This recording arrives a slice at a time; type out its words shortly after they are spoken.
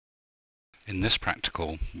In this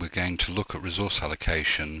practical, we're going to look at resource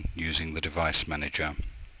allocation using the device manager.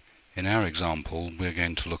 In our example, we're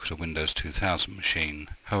going to look at a Windows 2000 machine.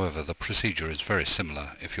 However, the procedure is very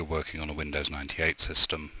similar if you're working on a Windows 98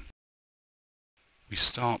 system. We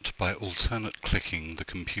start by alternate clicking the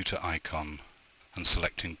computer icon and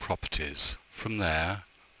selecting Properties. From there,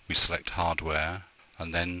 we select Hardware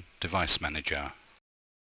and then Device Manager.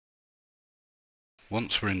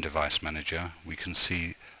 Once we're in Device Manager, we can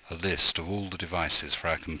see a list of all the devices for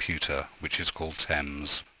our computer, which is called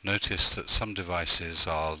TEMS. Notice that some devices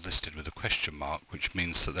are listed with a question mark, which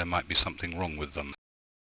means that there might be something wrong with them.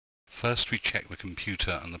 First we check the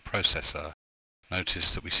computer and the processor.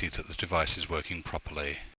 Notice that we see that the device is working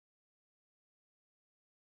properly.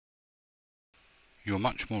 You're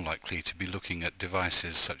much more likely to be looking at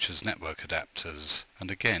devices such as network adapters, and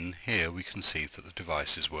again here we can see that the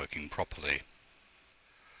device is working properly.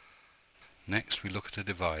 Next we look at a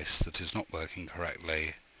device that is not working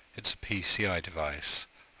correctly. It's a PCI device,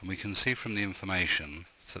 and we can see from the information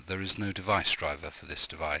that there is no device driver for this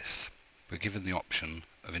device. We're given the option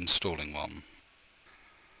of installing one.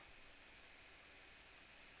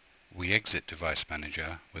 We exit Device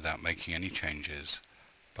Manager without making any changes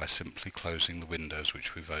by simply closing the windows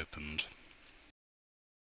which we've opened.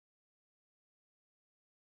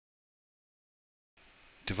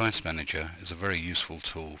 Device Manager is a very useful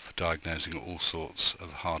tool for diagnosing all sorts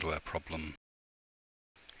of hardware problems.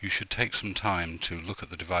 You should take some time to look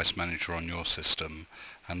at the Device Manager on your system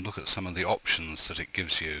and look at some of the options that it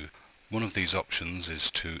gives you. One of these options is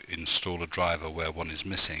to install a driver where one is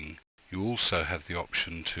missing. You also have the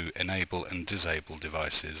option to enable and disable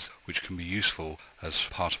devices, which can be useful as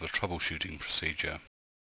part of a troubleshooting procedure.